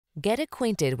Get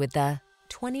acquainted with the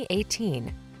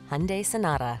 2018 Hyundai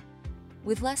Sonata.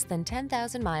 With less than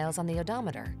 10,000 miles on the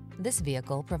odometer, this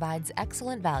vehicle provides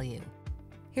excellent value.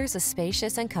 Here's a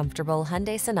spacious and comfortable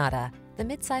Hyundai Sonata, the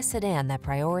midsize sedan that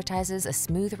prioritizes a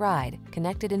smooth ride,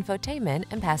 connected infotainment,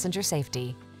 and passenger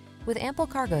safety. With ample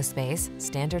cargo space,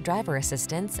 standard driver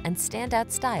assistance, and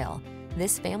standout style,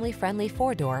 this family-friendly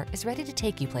four-door is ready to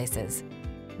take you places.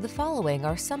 The following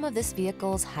are some of this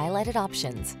vehicle's highlighted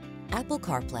options: Apple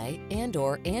CarPlay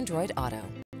and/or Android Auto,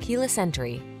 keyless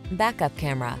entry, backup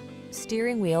camera,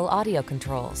 steering wheel audio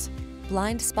controls,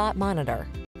 blind spot monitor,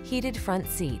 heated front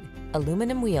seat,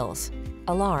 aluminum wheels,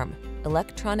 alarm,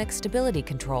 electronic stability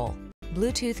control,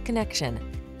 Bluetooth connection.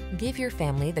 Give your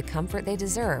family the comfort they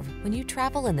deserve when you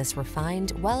travel in this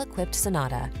refined, well-equipped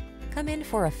Sonata. Come in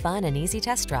for a fun and easy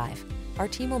test drive. Our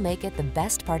team will make it the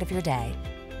best part of your day.